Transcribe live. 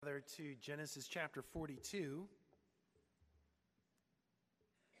to Genesis chapter 42.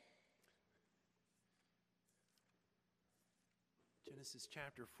 Genesis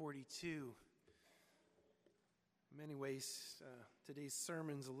chapter 42. In many ways, today's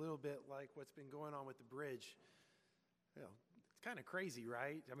sermon's a little bit like what's been going on with the bridge. You know, it's kind of crazy,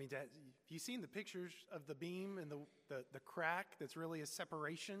 right? I mean, have you seen the pictures of the beam and the crack that's really a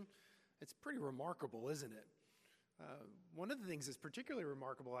separation? It's pretty remarkable, isn't it? One of the things that's particularly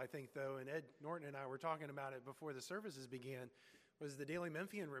remarkable, I think, though, and Ed Norton and I were talking about it before the services began, was the Daily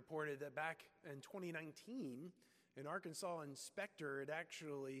Memphian reported that back in 2019, an Arkansas inspector had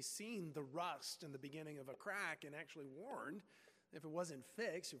actually seen the rust in the beginning of a crack and actually warned if it wasn't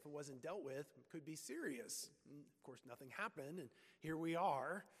fixed, if it wasn't dealt with, it could be serious. And of course, nothing happened, and here we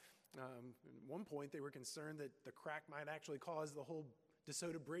are. At one point, they were concerned that the crack might actually cause the whole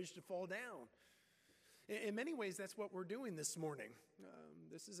DeSoto Bridge to fall down. In many ways, that's what we're doing this morning.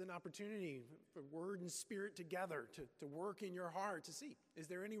 This is an opportunity for word and spirit together to work in your heart to see, is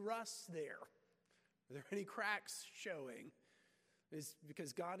there any rust there? Are there any cracks showing? It's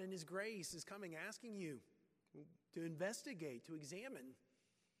because God in His grace is coming, asking you to investigate, to examine,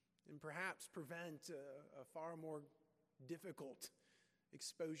 and perhaps prevent a far more difficult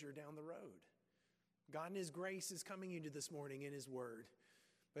exposure down the road. God in His grace is coming into this morning in His Word.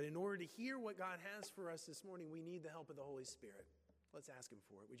 But in order to hear what God has for us this morning, we need the help of the Holy Spirit. Let's ask Him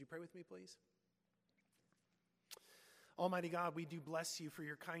for it. Would you pray with me, please? Almighty God, we do bless You for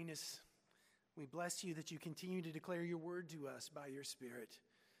Your kindness. We bless You that You continue to declare Your word to us by Your Spirit.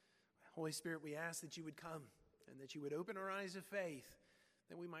 Holy Spirit, we ask that You would come and that You would open our eyes of faith,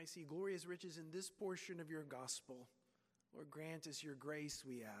 that we might see glorious riches in this portion of Your gospel. Lord, grant us Your grace,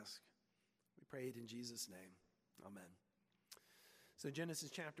 we ask. We pray it in Jesus' name. Amen. So Genesis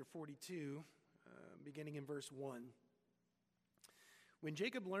chapter 42, beginning in verse 1. When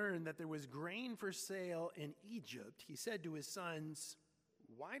Jacob learned that there was grain for sale in Egypt, he said to his sons,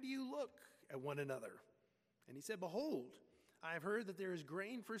 "Why do you look at one another?" And he said, "Behold, I have heard that there is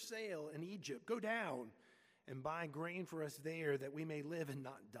grain for sale in Egypt. Go down and buy grain for us there, that we may live and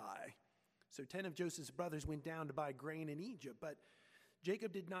not die." So 10 of Joseph's brothers went down to buy grain in Egypt, but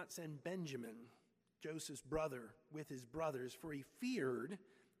Jacob did not send Benjamin, Joseph's brother, with his brothers, for he feared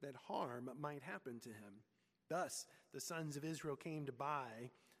that harm might happen to him. Thus the sons of Israel came to buy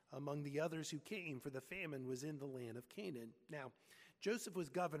among the others who came, for the famine was in the land of Canaan. Now Joseph was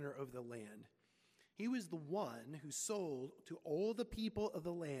governor over the land. He was the one who sold to all the people of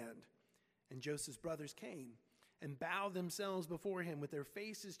the land. And Joseph's brothers came and bowed themselves before him with their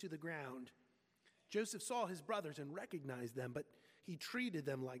faces to the ground. Joseph saw his brothers and recognized them, but he treated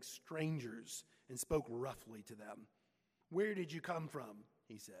them like strangers and spoke roughly to them. "Where did you come from?"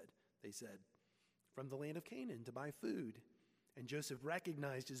 he said. They said, "From the land of Canaan to buy food." And Joseph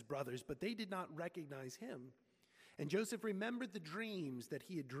recognized his brothers, but they did not recognize him. And Joseph remembered the dreams that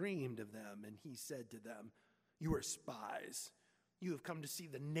he had dreamed of them, and he said to them, "You are spies. You have come to see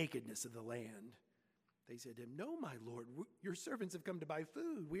the nakedness of the land." They said to him, "No, my lord, your servants have come to buy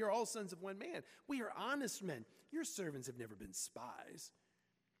food. We are all sons of one man. We are honest men. Your servants have never been spies."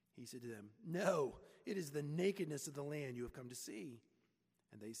 He said to them, "No, it is the nakedness of the land you have come to see."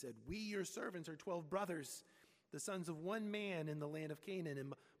 And they said, "We, your servants, are 12 brothers, the sons of one man in the land of Canaan.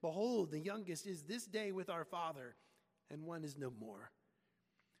 And behold, the youngest is this day with our father, and one is no more."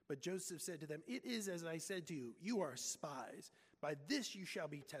 But Joseph said to them, "It is as I said to you, you are spies. By this you shall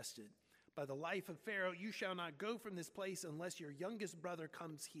be tested. By the life of Pharaoh, you shall not go from this place unless your youngest brother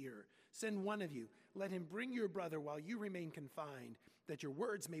comes here. Send one of you. Let him bring your brother while you remain confined, that your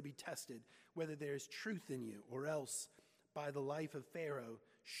words may be tested, whether there is truth in you, or else, by the life of Pharaoh,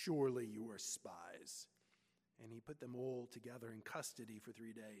 surely you are spies." And he put them all together in custody for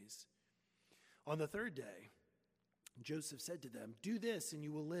 3 days. On the third day, Joseph said to them, "Do this and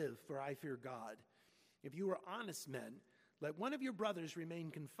you will live, for I fear God. If you are honest men, let one of your brothers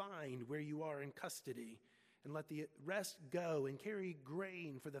remain confined where you are in custody, and let the rest go and carry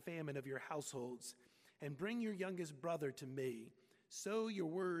grain for the famine of your households, and bring your youngest brother to me. So your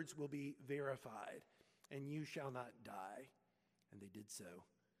words will be verified, and you shall not die." And they did so.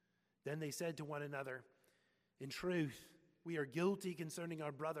 Then they said to one another, "In truth, we are guilty concerning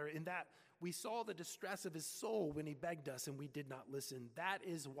our brother, in that we saw the distress of his soul when he begged us, and we did not listen. That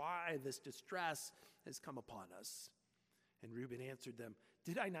is why this distress has come upon us." And Reuben answered them,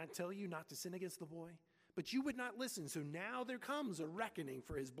 "Did I not tell you not to sin against the boy? But you would not listen, so now there comes a reckoning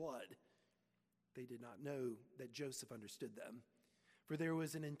for his blood." They did not know that Joseph understood them, for there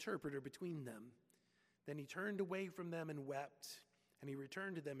was an interpreter between them. Then he turned away from them and wept. And he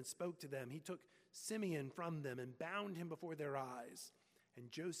returned to them and spoke to them. He took Simeon from them and bound him before their eyes. And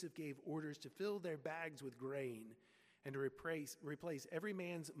Joseph gave orders to fill their bags with grain and to replace every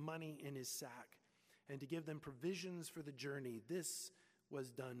man's money in his sack and to give them provisions for the journey. This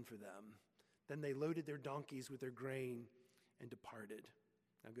was done for them. Then they loaded their donkeys with their grain and departed.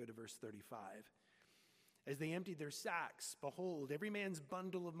 Now go to verse 35. As they emptied their sacks, behold, every man's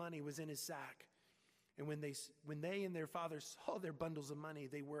bundle of money was in his sack. And when they and their father saw their bundles of money,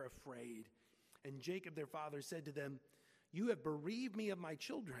 they were afraid. And Jacob, their father, said to them, "You have bereaved me of my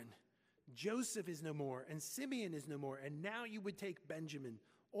children. Joseph is no more, and Simeon is no more, and now you would take Benjamin.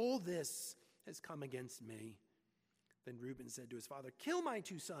 All this has come against me." Then Reuben said to his father, "Kill my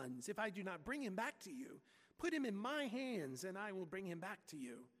 2 sons, if I do not bring him back to you. Put him in my hands, and I will bring him back to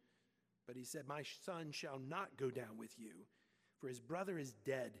you." But he said, "My son shall not go down with you, for his brother is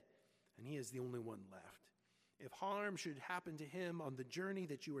dead, and he is the only one left. If harm should happen to him on the journey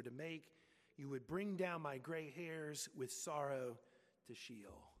that you are to make, you would bring down my gray hairs with sorrow to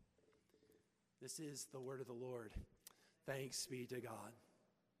Sheol." This is the word of the Lord. Thanks be to God.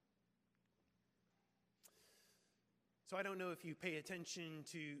 So I don't know if you pay attention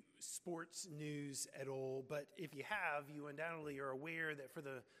to sports news at all, but if you have, you undoubtedly are aware that for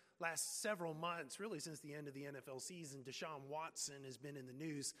the last several months, really since the end of the NFL season, Deshaun Watson has been in the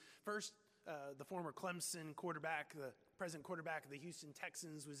news. First, the former Clemson quarterback, the present quarterback of the Houston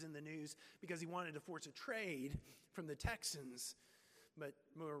Texans, was in the news because he wanted to force a trade from the Texans. But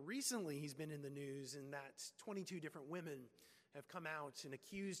more recently, he's been in the news in that 22 different women have come out and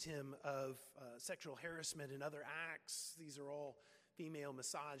accused him of sexual harassment and other acts. These are all female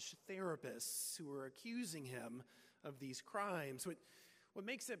massage therapists who are accusing him of these crimes. What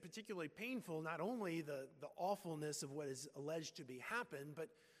makes it particularly painful, not only the awfulness of what is alleged to be happened, but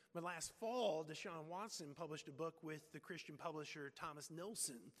last fall, Deshaun Watson published a book with the Christian publisher Thomas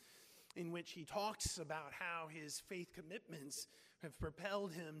Nelson, in which he talks about how his faith commitments have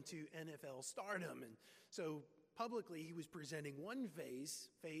propelled him to NFL stardom. And so publicly, he was presenting one face,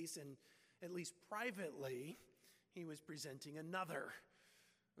 and at least privately, he was presenting another.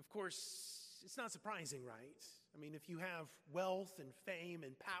 Of course, it's not surprising, right? I mean, if you have wealth and fame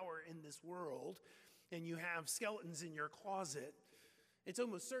and power in this world, and you have skeletons in your closet, it's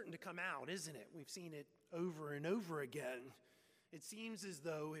almost certain to come out, isn't it? We've seen it over and over again. It seems as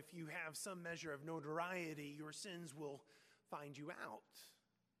though if you have some measure of notoriety, your sins will find you out.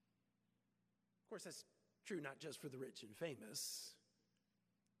 Of course, that's true not just for the rich and famous.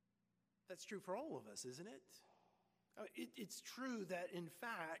 That's true for all of us, isn't it? It's true that, in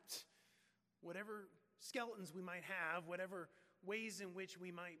fact, whatever skeletons we might have, whatever ways in which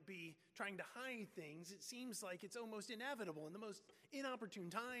we might be trying to hide things, it seems like it's almost inevitable in the most inopportune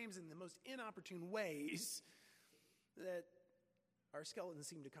times and the most inopportune ways that our skeletons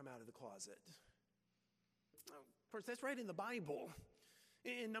seem to come out of the closet. Of course, that's right in the Bible.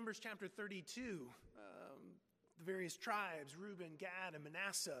 In Numbers chapter 32, the various tribes, Reuben, Gad, and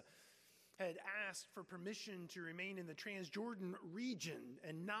Manasseh, had asked for permission to remain in the Transjordan region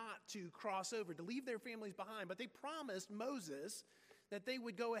and not to cross over, to leave their families behind. But they promised Moses that they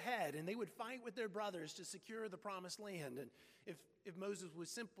would go ahead and they would fight with their brothers to secure the promised land. And if Moses would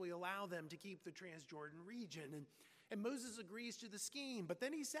simply allow them to keep the Transjordan region. And Moses agrees to the scheme. But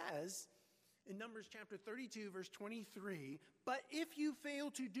then he says in Numbers chapter 32, verse 23, "But if you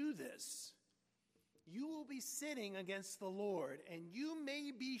fail to do this, you will be sinning against the Lord, and you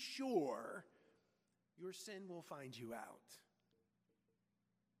may be sure your sin will find you out."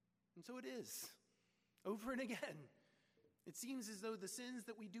 And so it is, over and again. It seems as though the sins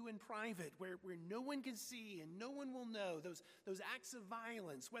that we do in private, where no one can see and no one will know, those acts of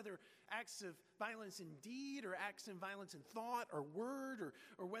violence, whether acts of violence in deed or acts of violence in thought or word,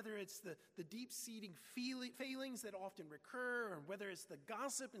 or whether it's the deep-seating failings that often recur, or whether it's the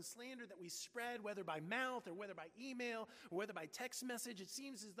gossip and slander that we spread, whether by mouth or whether by email or whether by text message, it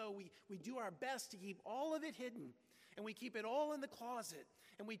seems as though we do our best to keep all of it hidden. And we keep it all in the closet,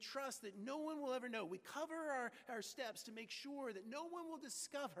 and we trust that no one will ever know. We cover our steps to make sure that no one will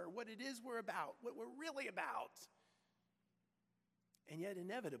discover what it is we're about, what we're really about. And yet,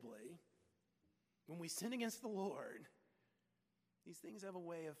 inevitably, when we sin against the Lord, these things have a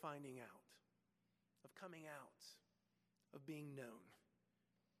way of finding out, of coming out, of being known.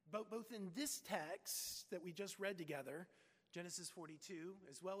 Both in this text that we just read together, Genesis 42,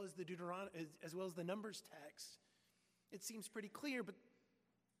 as well as the Numbers text, it seems pretty clear, but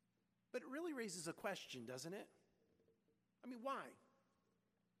it really raises a question, doesn't it? I mean, why?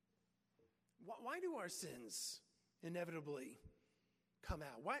 Why do our sins inevitably come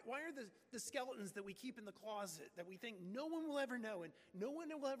out? Why are the skeletons that we keep in the closet, that we think no one will ever know and no one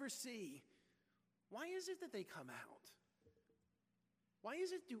will ever see, why is it that they come out? Why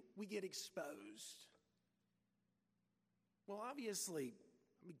is it we get exposed? Well, obviously,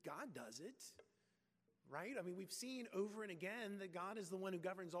 God does it, right? We've seen over and again that God is the one who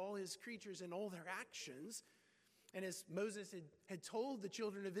governs all his creatures and all their actions. And as Moses had told the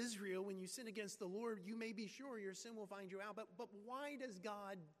children of Israel, when you sin against the Lord, you may be sure your sin will find you out. But why does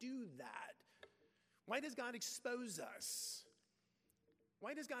God do that? Why does God expose us?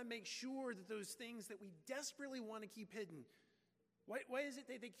 Why does God make sure that those things that we desperately want to keep hidden, why is it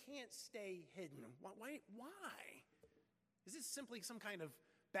that they can't stay hidden? Why? Is this simply some kind of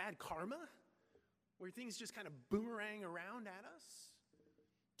bad karma where things just kind of boomerang around at us?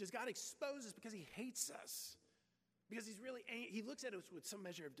 Does God expose us because he hates us? Because he looks at us with some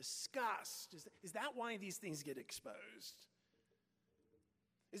measure of disgust? Is that why these things get exposed?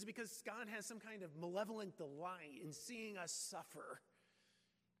 Is it because God has some kind of malevolent delight in seeing us suffer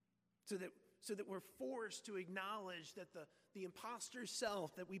so that we're forced to acknowledge that the imposter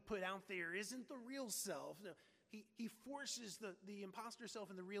self that we put out there isn't the real self? No, he forces the imposter self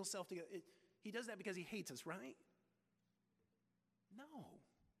and the real self together. He does that because he hates us, right? No,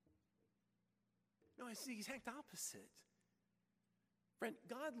 it's the exact opposite. Friend,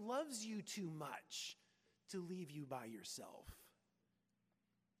 God loves you too much to leave you by yourself.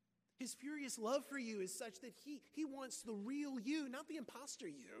 His furious love for you is such that he wants the real you, not the imposter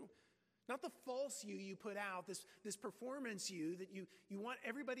you, not the false you put out, this performance you that you want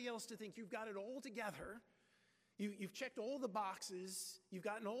everybody else to think you've got it all together. You've checked all the boxes. You've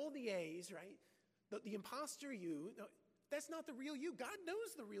gotten all the A's, right? The imposter you, no, that's not the real you. God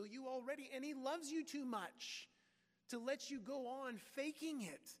knows the real you already, and he loves you too much to let you go on faking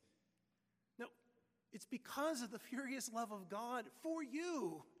it. No, it's because of the furious love of God for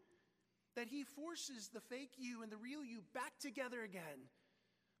you that he forces the fake you and the real you back together again.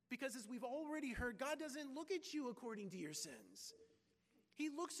 Because as we've already heard, God doesn't look at you according to your sins. He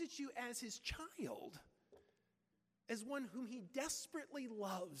looks at you as his child, as one whom he desperately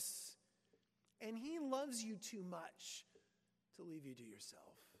loves. And he loves you too much to leave you to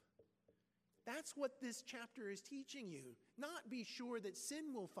yourself. That's what this chapter is teaching you. Not be sure that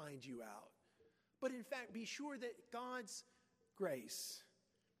sin will find you out, but in fact, be sure that God's grace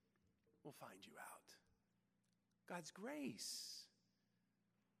will find you out. God's grace,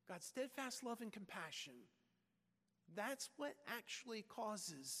 God's steadfast love and compassion, that's what actually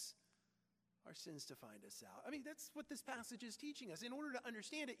causes our sins to find us out. That's what this passage is teaching us. In order to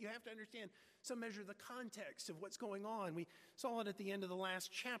understand it, you have to understand some measure of the context of what's going on. We saw it at the end of the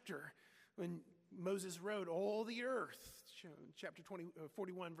last chapter when Moses wrote, all the earth, chapter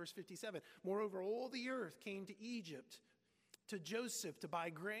 41, verse 57. Moreover, all the earth came to Egypt, to Joseph, to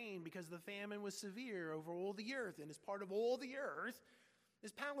buy grain because the famine was severe over all the earth. And as part of all the earth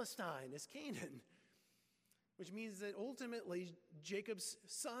is Palestine, is Canaan. Which means that ultimately Jacob's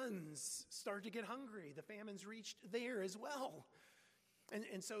sons start to get hungry. The famine's reached there as well.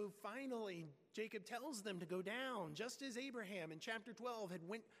 And so finally, Jacob tells them to go down, just as Abraham in chapter 12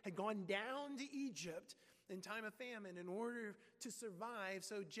 had gone down to Egypt in time of famine in order to survive.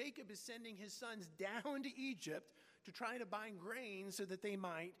 So Jacob is sending his sons down to Egypt to try to buy grain so that they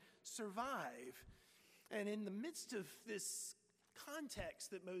might survive. And in the midst of this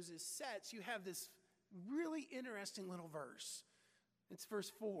context that Moses sets, you have this really interesting little verse. It's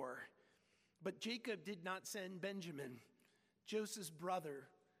verse 4. But Jacob did not send Benjamin, Joseph's brother,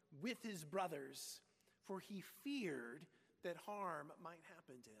 with his brothers, for he feared that harm might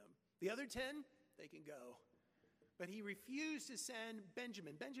happen to him. The other 10, they can go. But he refused to send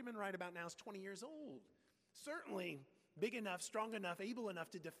Benjamin. Benjamin right about now is 20 years old. Certainly big enough, strong enough, able enough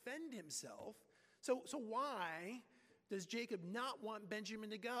to defend himself. So why does Jacob not want Benjamin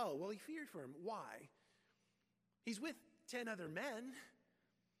to go? Well, he feared for him. Why? He's with 10 other men,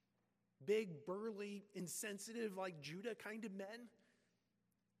 big, burly, insensitive, like Judah kind of men.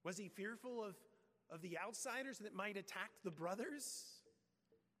 Was he fearful of the outsiders that might attack the brothers?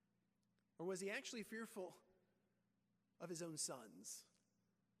 Or was he actually fearful of his own sons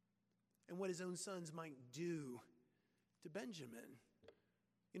and what his own sons might do to Benjamin?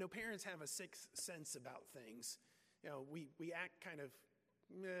 Parents have a sixth sense about things. We act kind of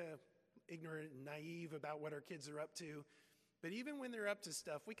ignorant and naive about what our kids are up to. But even when they're up to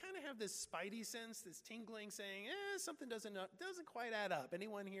stuff, we kind of have this spidey sense, this tingling saying, something doesn't quite add up.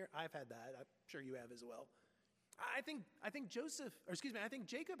 Anyone here? I've had that. I'm sure you have as well. I think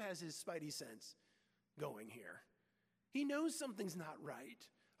Jacob has his spidey sense going here. He knows something's not right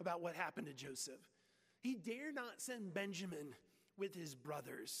about what happened to Joseph. He dare not send Benjamin with his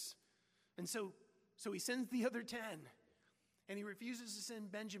brothers. And so he sends the other 10. And he refuses to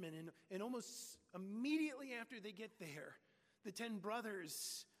send Benjamin. And almost immediately after they get there, The 10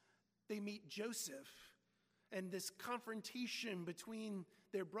 brothers, they meet Joseph, and this confrontation between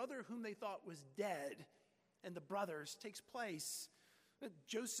their brother whom they thought was dead and the brothers takes place.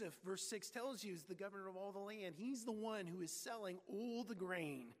 Joseph, verse 6 tells you, is the governor of all the land. He's the one who is selling all the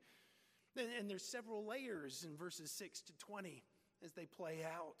grain. And there's several layers in verses 6 to 20 as they play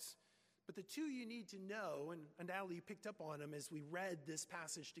out. But the two you need to know, and undoubtedly you picked up on them as we read this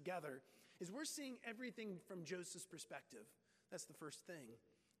passage together, is we're seeing everything from Joseph's perspective. That's the first thing.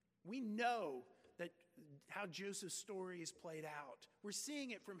 We know that how Joseph's story is played out. We're seeing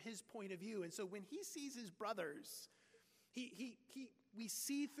it from his point of view. And so when he sees his brothers, we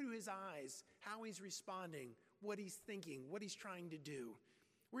see through his eyes how he's responding, what he's thinking, what he's trying to do.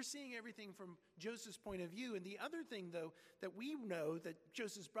 We're seeing everything from Joseph's point of view. And the other thing, though, that we know that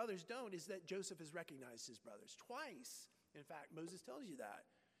Joseph's brothers don't is that Joseph has recognized his brothers twice. In fact, Moses tells you that.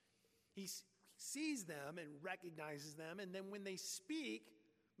 He sees them and recognizes them. And then when they speak,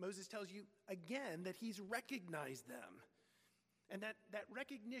 Moses tells you again that he's recognized them. And that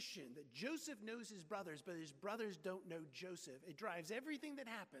recognition that Joseph knows his brothers, but his brothers don't know Joseph, it drives everything that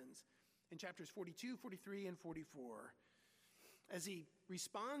happens in chapters 42, 43, and 44. As he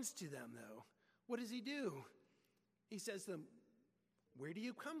responds to them, though, what does he do? He says to them, "Where do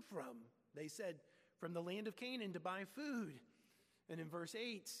you come from?" They said, "From the land of Canaan to buy food." And in verse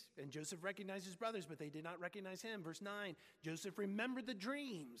 8, and Joseph recognized his brothers, but they did not recognize him. Verse 9, Joseph remembered the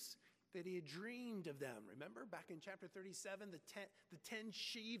dreams that he had dreamed of them. Remember back in chapter 37, the 10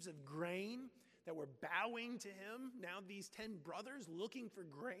 sheaves of grain that were bowing to him. Now these 10 brothers looking for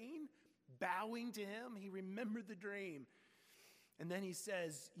grain, bowing to him. He remembered the dream. And then he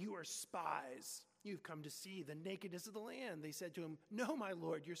says, "You are spies. You've come to see the nakedness of the land." They said to him, "No, my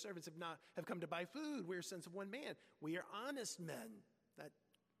lord, your servants have come to buy food. We are sons of one man. We are honest men."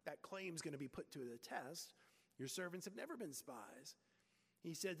 That claim's going to be put to the test. Your servants have never been spies.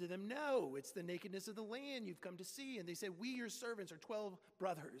 He said to them, "No, it's the nakedness of the land you've come to see." And they said, "We, your servants, are 12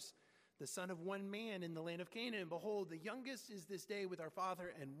 brothers, the son of one man in the land of Canaan. And behold, the youngest is this day with our father,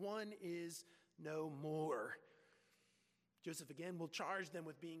 and one is no more." Joseph again will charge them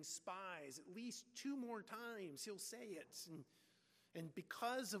with being spies. At least 2 more times he'll say it. And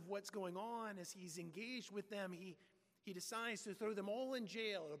because of what's going on as he's engaged with them, he decides to throw them all in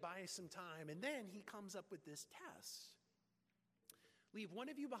jail to buy some time. And then he comes up with this test. Leave one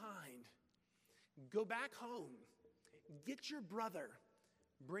of you behind. Go back home. Get your brother.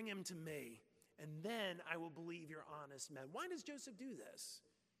 Bring him to me. And then I will believe you're honest men. Why does Joseph do this?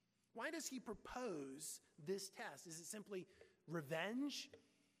 Why does he propose this test? Is it simply revenge?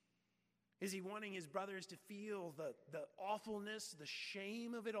 Is he wanting his brothers to feel the awfulness, the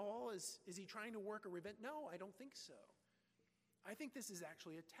shame of it all? Is he trying to work a revenge? No, I don't think so. I think this is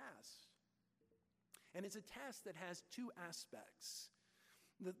actually a test. And it's a test that has 2 aspects.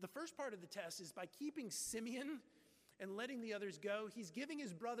 The first part of the test is by keeping Simeon and letting the others go, he's giving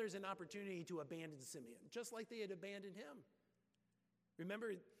his brothers an opportunity to abandon Simeon, just like they had abandoned him.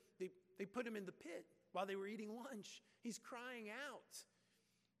 Remember, they put him in the pit while they were eating lunch. He's crying out.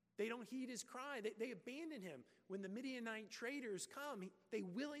 They don't heed his cry. They abandon him. When the Midianite traders come, they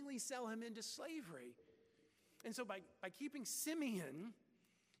willingly sell him into slavery. And so by keeping Simeon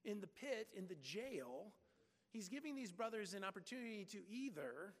in the pit, in the jail, he's giving these brothers an opportunity to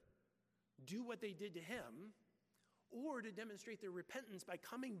either do what they did to him or to demonstrate their repentance by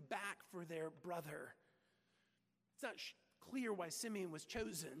coming back for their brother. It's not clear why Simeon was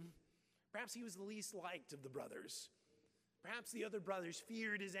chosen. Perhaps he was the least liked of the brothers. Perhaps the other brothers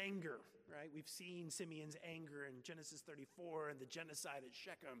feared his anger, right? We've seen Simeon's anger in Genesis 34 and the genocide at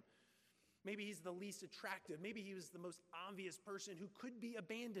Shechem. Maybe he's the least attractive. Maybe he was the most obvious person who could be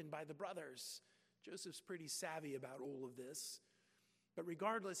abandoned by the brothers. Joseph's pretty savvy about all of this. But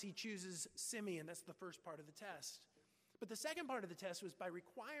regardless, he chooses Simeon. That's the first part of the test. But the second part of the test was by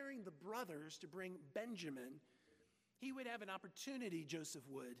requiring the brothers to bring Benjamin. He would have an opportunity, Joseph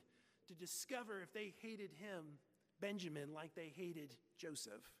would, to discover if they hated him, Benjamin, like they hated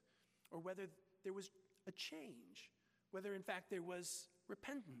Joseph, or whether there was a change, whether in fact there was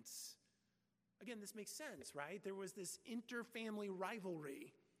repentance. Again, this makes sense, right? There was this inter-family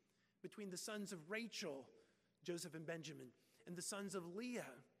rivalry between the sons of Rachel, Joseph and Benjamin, and the sons of Leah,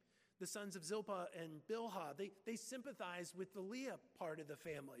 the sons of Zilpah and Bilhah. They sympathized with the Leah part of the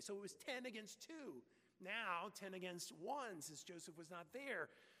family. So it was 10 against 2. Now 10 against 1, since Joseph was not there.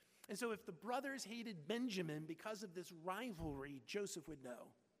 And so if the brothers hated Benjamin because of this rivalry, Joseph would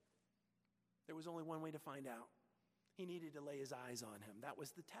know. There was only one way to find out. He needed to lay his eyes on him. That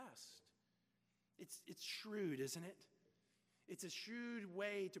was the test. It's shrewd, isn't it? It's a shrewd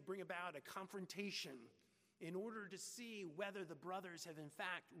way to bring about a confrontation in order to see whether the brothers have in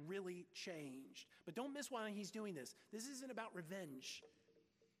fact really changed. But don't miss why he's doing this. This isn't about revenge.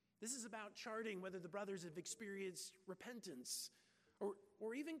 This is about charting whether the brothers have experienced repentance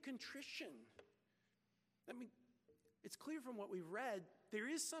or even contrition. I mean, it's clear from what we've read, there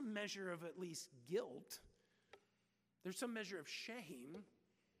is some measure of at least guilt. There's some measure of shame.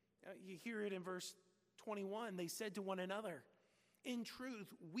 You hear it in verse 21. They said to one another, "In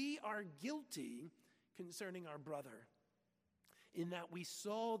truth, we are guilty concerning our brother, in that we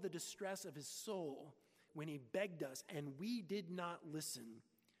saw the distress of his soul when he begged us, and we did not listen.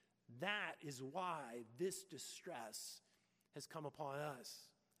 That is why this distress has come upon us."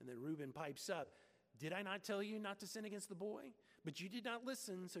 And then Reuben pipes up, "Did I not tell you not to sin against the boy? But you did not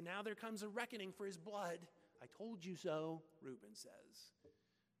listen, so now there comes a reckoning for his blood. I told you so," Reuben says.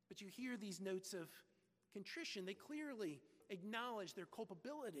 But you hear these notes of contrition. They clearly acknowledge their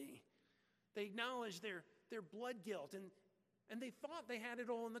culpability. They acknowledge their blood guilt, and they thought they had it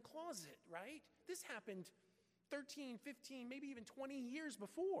all in the closet, right? This happened 13, 15, maybe even 20 years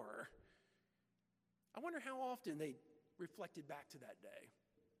before. I wonder how often they reflected back to that day.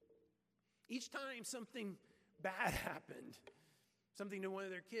 Each time something bad happened, something to one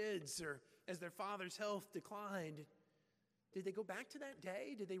of their kids, or as their father's health declined, did they go back to that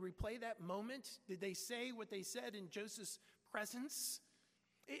day? Did they replay that moment? Did they say what they said in Joseph's presence?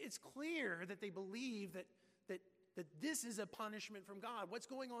 It's clear that they believe that this is a punishment from God. What's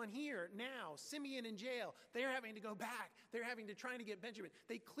going on here now? Simeon in jail. They're having to go back. They're having to try to get Benjamin.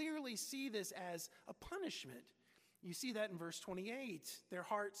 They clearly see this as a punishment. You see that in verse 28. Their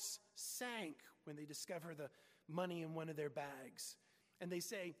hearts sank when they discover the money in one of their bags. And they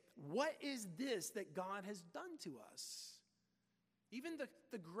say, "What is this that God has done to us?" Even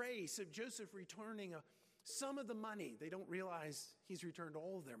the grace of Joseph returning some of the money, they don't realize he's returned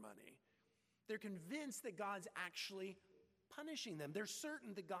all of their money. They're convinced that God's actually punishing them. They're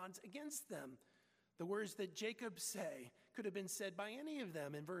certain that God's against them. The words that Jacob say could have been said by any of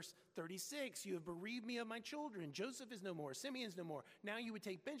them. In verse 36, "You have bereaved me of my children. Joseph is no more. Simeon's no more. Now you would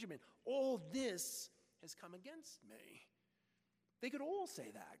take Benjamin. All this has come against me." They could all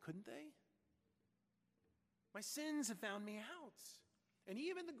say that, couldn't they? My sins have found me out. And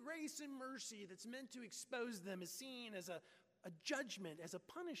even the grace and mercy that's meant to expose them is seen as a judgment, as a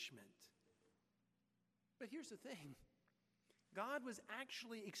punishment. But here's the thing. God was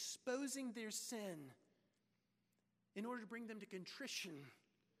actually exposing their sin in order to bring them to contrition,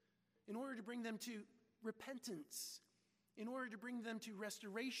 in order to bring them to repentance, in order to bring them to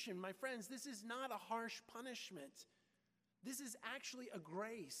restoration. My friends, this is not a harsh punishment. This is actually a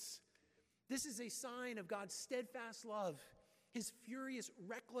grace. This is a sign of God's steadfast love, his furious,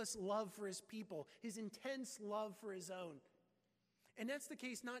 reckless love for his people, his intense love for his own. And that's the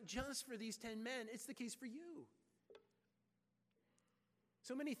case not just for these 10 men, it's the case for you.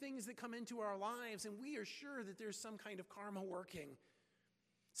 So many things that come into our lives, and we are sure that there's some kind of karma working,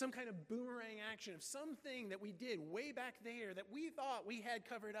 some kind of boomerang action of something that we did way back there that we thought we had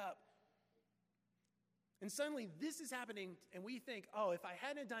covered up. And suddenly this is happening, and we think, "Oh, if I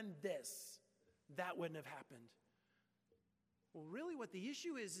hadn't done this, that wouldn't have happened." Well, really what the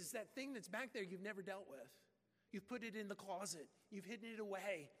issue is that thing that's back there you've never dealt with. You've put it in the closet. You've hidden it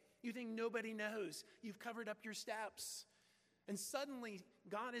away. You think nobody knows. You've covered up your steps. And suddenly,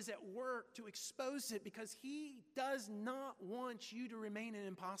 God is at work to expose it because he does not want you to remain an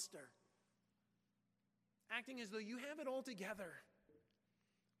imposter, acting as though you have it all together,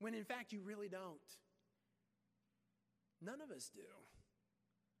 when in fact you really don't. None of us do.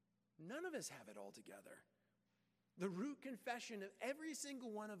 None of us have it all together. The root confession of every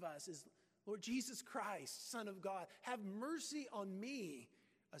single one of us is, "Lord Jesus Christ, Son of God, have mercy on me,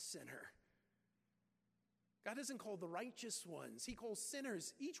 a sinner." God doesn't call the righteous ones. He calls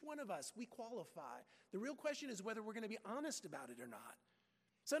sinners. Each one of us, we qualify. The real question is whether we're going to be honest about it or not.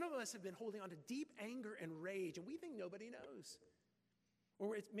 Some of us have been holding on to deep anger and rage, and we think nobody knows.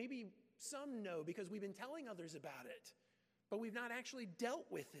 Or maybe some know because we've been telling others about it, but we've not actually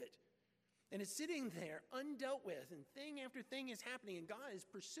dealt with it. And it's sitting there undealt with, and thing after thing is happening, and God is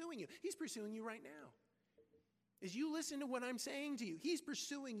pursuing you. He's pursuing you right now. As you listen to what I'm saying to you, he's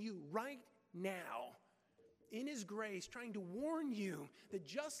pursuing you right now in his grace, trying to warn you that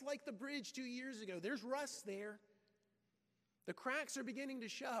just like the bridge 2 years ago, there's rust there. The cracks are beginning to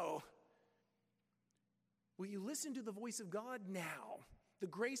show. Will you listen to the voice of God now? The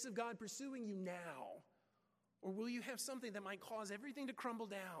grace of God pursuing you now? Or will you have something that might cause everything to crumble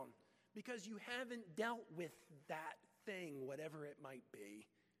down because you haven't dealt with that thing, whatever it might be?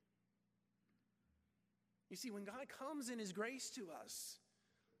 You see, when God comes in his grace to us,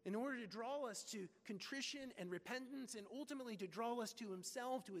 in order to draw us to contrition and repentance and ultimately to draw us to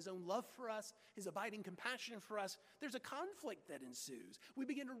himself, to his own love for us, his abiding compassion for us, there's a conflict that ensues. We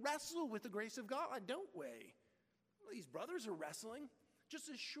begin to wrestle with the grace of God, don't we? Well, these brothers are wrestling. Just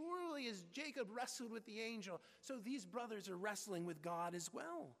as surely as Jacob wrestled with the angel, so these brothers are wrestling with God as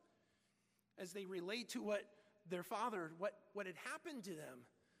well. As they relate to what their father, what had happened to them.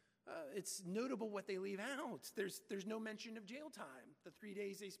 It's notable what they leave out. There's no mention of jail time, the 3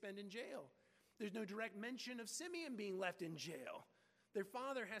 days they spend in jail. There's no direct mention of Simeon being left in jail. Their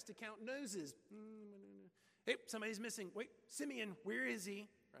father has to count noses. Hey, somebody's missing. Wait, Simeon, where is he?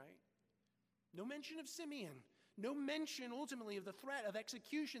 Right? No mention of Simeon. No mention, ultimately, of the threat of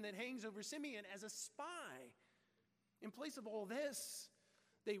execution that hangs over Simeon as a spy. In place of all this,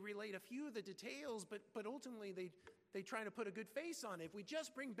 they relate a few of the details, but ultimately they try to put a good face on it. If we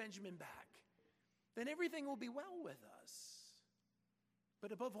just bring Benjamin back, then everything will be well with us.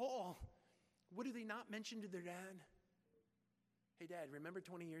 But above all, what do they not mention to their dad? Hey, Dad, remember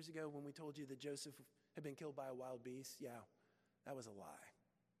 20 years ago when we told you that Joseph had been killed by a wild beast? Yeah, that was a lie.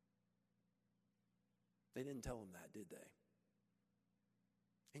 They didn't tell him that, did they?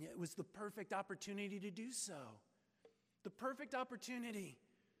 And yet it was the perfect opportunity to do so. The perfect opportunity.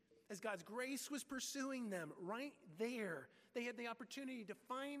 As God's grace was pursuing them right there, they had the opportunity to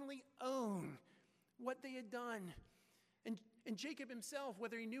finally own what they had done. And Jacob himself,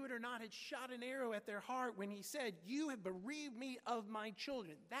 whether he knew it or not, had shot an arrow at their heart when he said, "You have bereaved me of my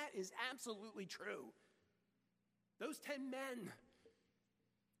children." That is absolutely true. Those 10 men,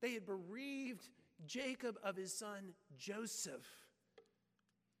 they had bereaved Jacob of his son Joseph.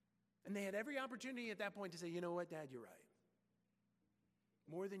 And they had every opportunity at that point to say, "You know what, Dad, you're right.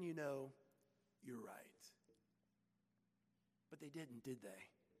 More than you know, you're right." But they didn't, did they?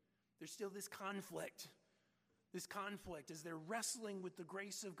 There's still this conflict as they're wrestling with the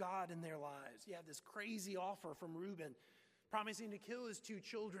grace of God in their lives. You have this crazy offer from Reuben, promising to kill his 2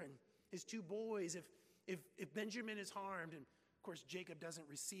 children, his 2 boys, if Benjamin is harmed. And of course, Jacob doesn't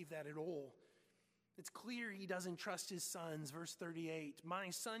receive that at all. It's clear he doesn't trust his sons. Verse 38, "My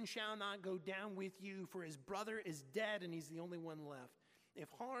son shall not go down with you, for his brother is dead, and he's the only one left. If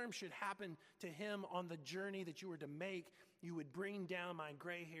harm should happen to him on the journey that you were to make, you would bring down my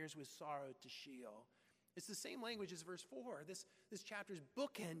gray hairs with sorrow to Sheol." It's the same language as verse 4. This chapter's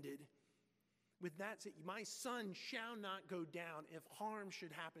bookended with that. My son shall not go down if harm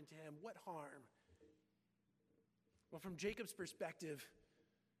should happen to him. What harm? Well, from Jacob's perspective,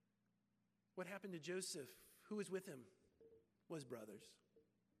 what happened to Joseph? Who was with him? Was brothers.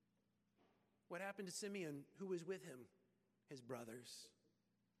 What happened to Simeon? Who was with him? His brothers.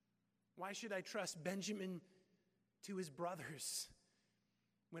 Why should I trust Benjamin to his brothers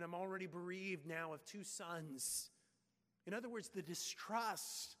when I'm already bereaved now of 2 sons? In other words, the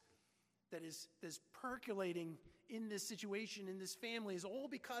distrust that is percolating in this situation, in this family, is all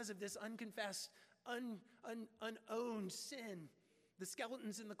because of this unconfessed, unowned sin, the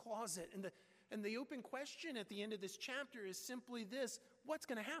skeletons in the closet. And the open question at the end of this chapter is simply this: what's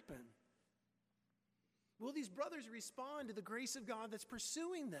going to happen? Will these brothers respond to the grace of God that's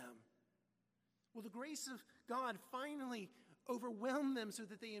pursuing them? Will the grace of God finally overwhelm them so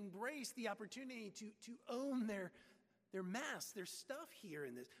that they embrace the opportunity to own their mess, their stuff here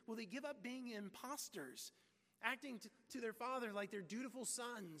in this? Will they give up being imposters, acting to their father like they're dutiful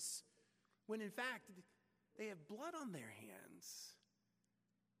sons, when in fact they have blood on their hands?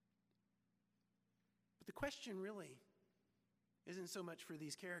 But the question really isn't so much for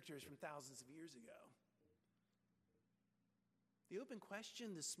these characters from thousands of years ago. The open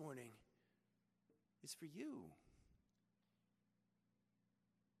question this morning is for you.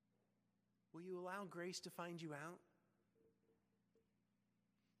 Will you allow grace to find you out?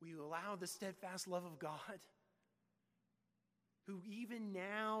 Will you allow the steadfast love of God, who even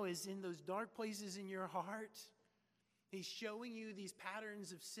now is in those dark places in your heart? He's showing you these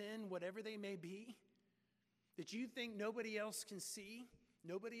patterns of sin, whatever they may be, that you think nobody else can see,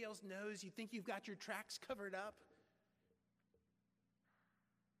 nobody else knows. You think you've got your tracks covered up.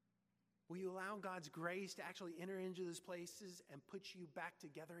 Will you allow God's grace to actually enter into those places and put you back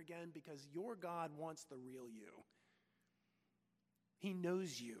together again? Because your God wants the real you. He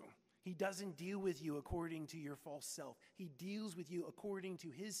knows you. He doesn't deal with you according to your false self. He deals with you according to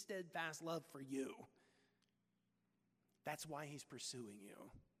his steadfast love for you. That's why he's pursuing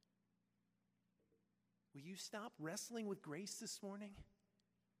you. Will you stop wrestling with grace this morning?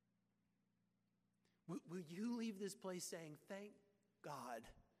 Will you leave this place saying, "Thank God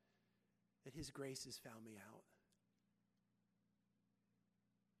that his grace has found me out"?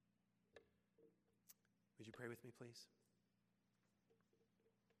 Would you pray with me, please?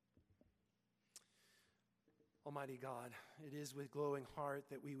 Almighty God, it is with glowing heart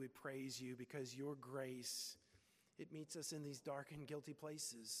that we would praise you because your grace, it meets us in these dark and guilty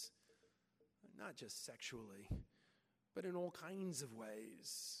places, not just sexually, but in all kinds of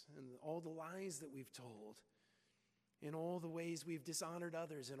ways, and all the lies that we've told, in all the ways we've dishonored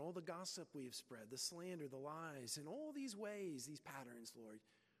others, in all the gossip we've spread, the slander, the lies, in all these ways, these patterns, Lord,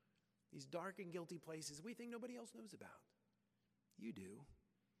 these dark and guilty places we think nobody else knows about. You do.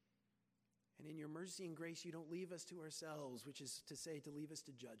 And in your mercy and grace, you don't leave us to ourselves, which is to say, to leave us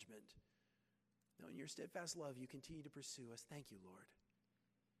to judgment. No, in your steadfast love, you continue to pursue us. Thank you, Lord.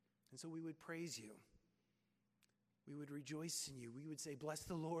 And so we would praise you. We would rejoice in you. We would say, bless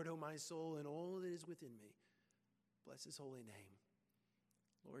the Lord, O my soul, and all that is within me. Bless his holy name.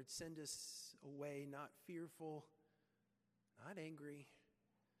 Lord, send us away not fearful, not angry,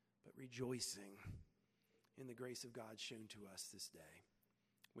 but rejoicing in the grace of God shown to us this day.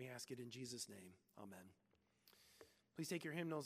 We ask it in Jesus' name. Amen. Please take your hymnals.